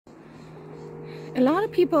A lot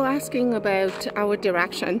of people asking about our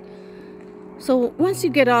direction. So once you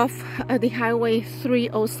get off the highway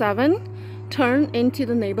 307, turn into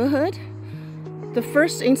the neighborhood. The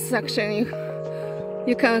first intersection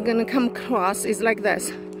you're gonna come across is like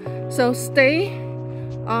this. So stay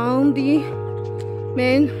on the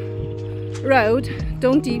main road,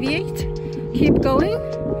 don't deviate, keep going,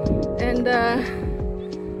 and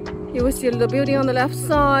you will see a little building on the left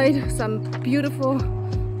side, some beautiful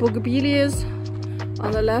bougainvilleas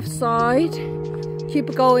on the left side.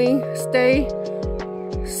 Keep going, stay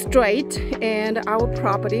straight, and our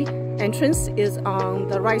property entrance is on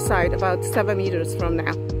the right side, about 7 meters from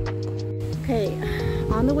now. Okay,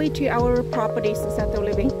 on the way to our property, Sensato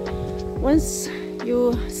Living, once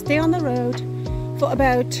you stay on the road for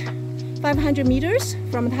about 500 meters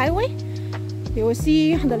from the highway, you will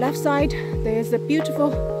see on the left side there's a beautiful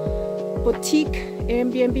boutique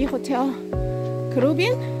Airbnb hotel,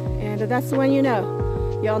 Caribbean, and that's when you know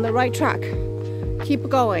you're on the right track. Keep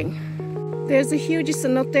going. There's a huge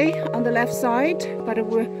cenote on the left side, but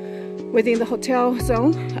we're within the hotel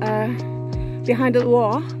zone, behind the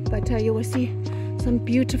wall, but you will see some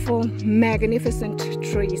beautiful, magnificent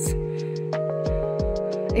trees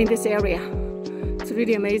in this area. It's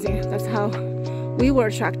really amazing. That's how we were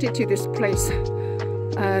attracted to this place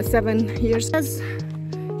 7 years. As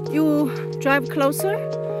you drive closer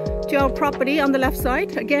to our property on the left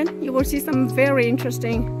side, again, you will see some very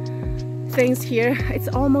interesting things here. It's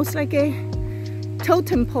almost like a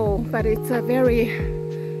totem pole, but it's a very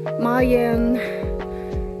Mayan,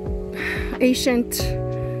 ancient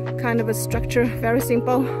kind of a structure, very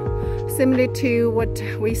simple, similar to what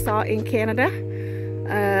we saw in Canada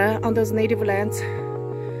on those native lands.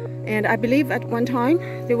 And I believe at one time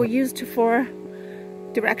they were used for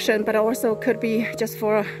direction, but also could be just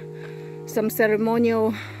for some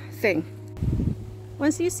ceremonial thing.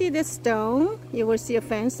 Once you see this stone, you will see a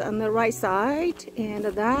fence on the right side, and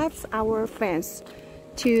that's our fence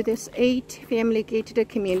to this 8 family gated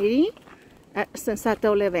community at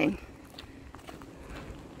Sensato Living.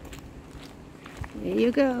 There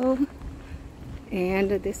you go. And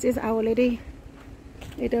this is our little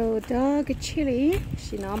dog Chili.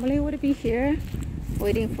 She normally would be here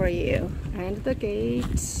waiting for you, and the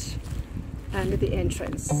gate and the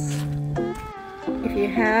entrance. If you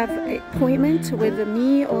have an appointment with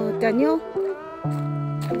me or Daniel,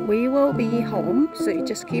 we will be home, so you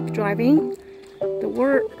just keep driving.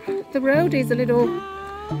 The road is a little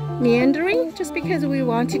meandering just because we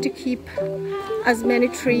wanted to keep as many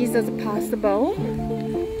trees as possible.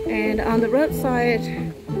 And on the roadside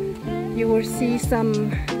you will see some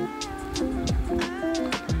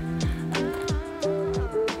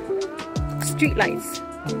street lights.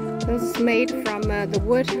 Those made from the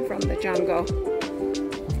wood from the jungle.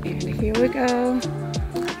 And here we go.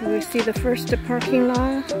 You will see the first parking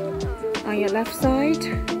lot on your left side,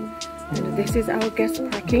 and this is our guest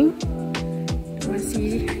parking. Once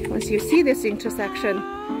you see this intersection,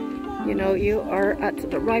 you know you are at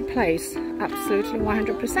the right place, absolutely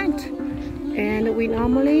 100%. And we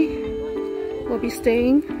normally will be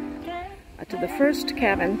staying at the first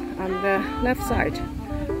cabin on the left side.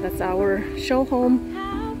 That's our show home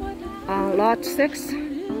on lot 6.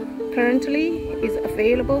 Currently is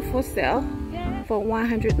available for sale for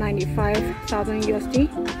 195,000 USD.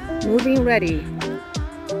 Moving ready.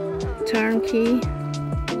 Turnkey.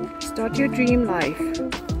 Start your dream life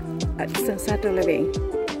at Sensato Living.